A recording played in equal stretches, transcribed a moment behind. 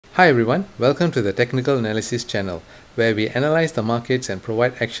Hi everyone, welcome to the Technical Analysis channel, where we analyze the markets and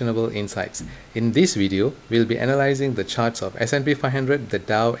provide actionable insights. In this video, we'll be analyzing the charts of S&P 500, the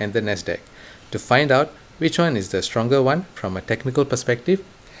Dow and the NASDAQ to find out which one is the stronger one from a technical perspective.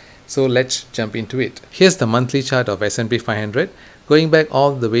 So let's jump into it. Here's the monthly chart of S&P 500, going back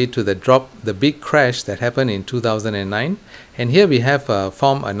all the way to the drop, the big crash that happened in 2009. And here we have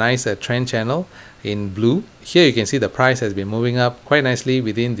formed a nice trend channel in blue. Here you can see the price has been moving up quite nicely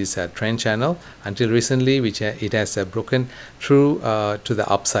within this trend channel until recently, which it has broken through to the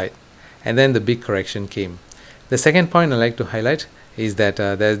upside, and then the big correction came. The second point I'd like to highlight is that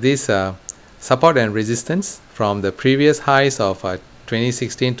there's this support and resistance from the previous highs of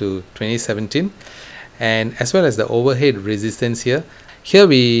 2016 to 2017, and as well as the overhead resistance here. Here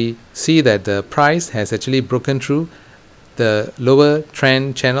we see that the price has actually broken through the lower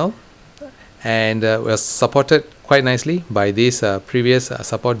trend channel and was supported quite nicely by this previous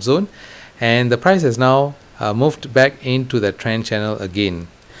support zone, and the price has now moved back into the trend channel again.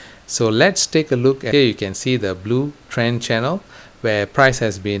 So let's take a look at here. You can see the blue trend channel where price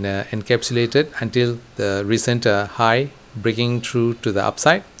has been encapsulated until the recent high, breaking through to the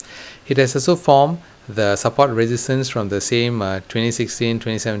upside. It has also formed the support resistance from the same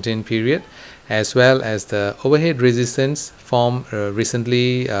 2016-2017 period, as well as the overhead resistance formed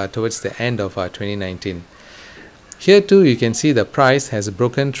recently towards the end of 2019. Here too you can see the price has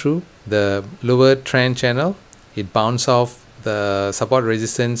broken through the lower trend channel. It bounced off the support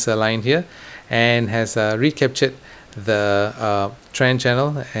resistance line here and has recaptured the trend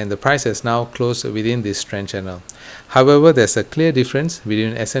channel, and the price has now closed within this trend channel. However, there's a clear difference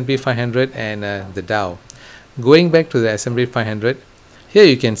between S&P 500 and the Dow. Going back to the S&P 500, here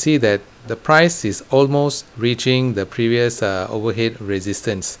you can see that the price is almost reaching the previous overhead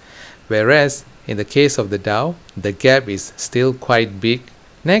resistance, whereas in the case of the Dow, the gap is still quite big.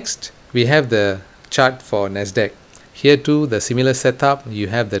 Next, we have the chart for NASDAQ. Here too, the similar setup. You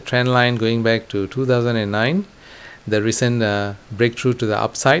have the trend line going back to 2009, the recent breakthrough to the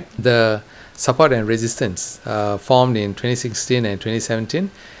upside, the support and resistance formed in 2016 and 2017,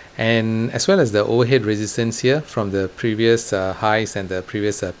 and as well as the overhead resistance here from the previous highs and the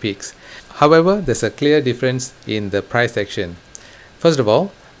previous peaks. However, there's a clear difference in the price action. First of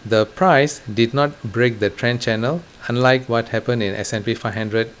all, the price did not break the trend channel, unlike what happened in S&P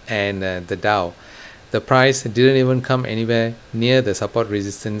 500 and the Dow. The price didn't even come anywhere near the support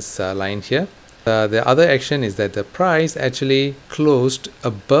resistance line here. The other action is that the price actually closed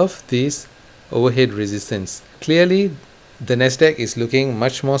above this overhead resistance. Clearly, the NASDAQ is looking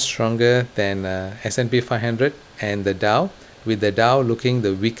much more stronger than S&P 500 and the Dow, with the Dow looking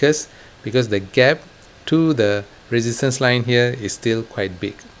the weakest because the gap to the resistance line here is still quite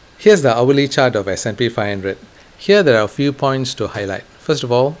big. Here's the hourly chart of S&P 500. Here there are a few points to highlight. First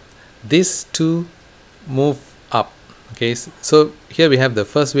of all, these two move up. Okay, so here we have the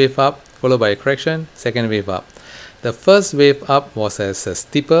first wave up followed by a correction, second wave up. The first wave up was as a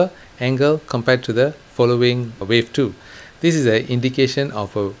steeper angle compared to the following wave 2. This is an indication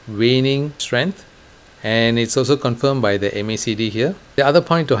of a waning strength, and it's also confirmed by the MACD here. The other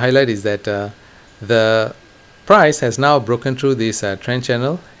point to highlight is that the price has now broken through this trend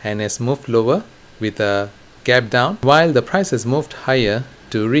channel and has moved lower with a gap down, while the price has moved higher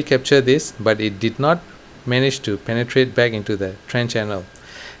to recapture this, but it did not manage to penetrate back into the trend channel.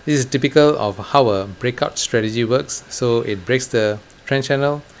 This is typical of how a breakout strategy works. So it breaks the trend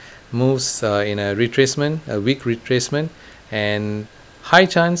channel, moves in a retracement, a weak retracement, and high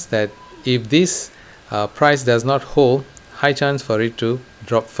chance that if this price does not hold, high chance for it to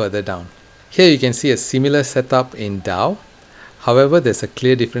drop further down. Here you can see a similar setup in Dow. However, there's a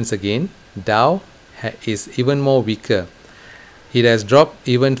clear difference again. Dow is even more weaker. It has dropped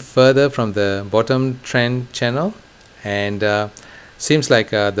even further from the bottom trend channel, and seems like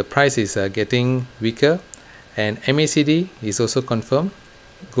the price is getting weaker, and MACD is also confirmed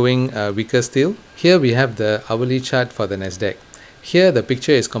going weaker still. Here we have the hourly chart for the NASDAQ. Here the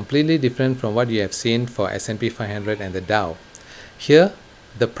picture is completely different from what you have seen for S&P 500 and the Dow. Here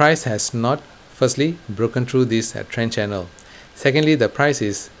the price has not firstly broken through this trend channel. Secondly, the price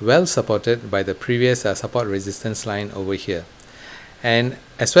is well supported by the previous support resistance line over here, and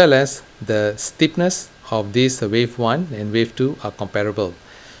as well as the steepness of this wave 1 and wave 2 are comparable.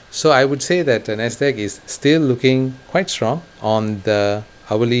 So I would say that the NASDAQ is still looking quite strong on the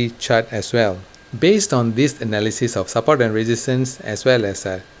hourly chart as well. Based on this analysis of support and resistance as well as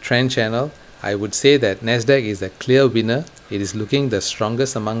a trend channel, I would say that NASDAQ is a clear winner. It is looking the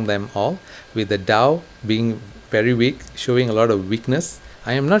strongest among them all, with the Dow being very weak, showing a lot of weakness.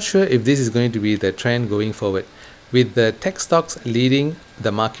 I am not sure if this is going to be the trend going forward. with the tech stocks leading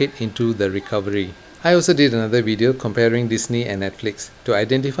the market into the recovery. I also did another video comparing Disney and Netflix to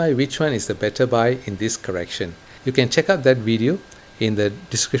identify which one is the better buy in this correction. You can check out that video in the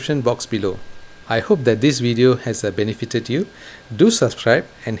description box below. I hope that this video has benefited you. Do subscribe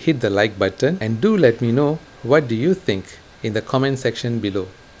and hit the like button, and do let me know what do you think in the comment section below.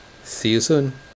 See you soon.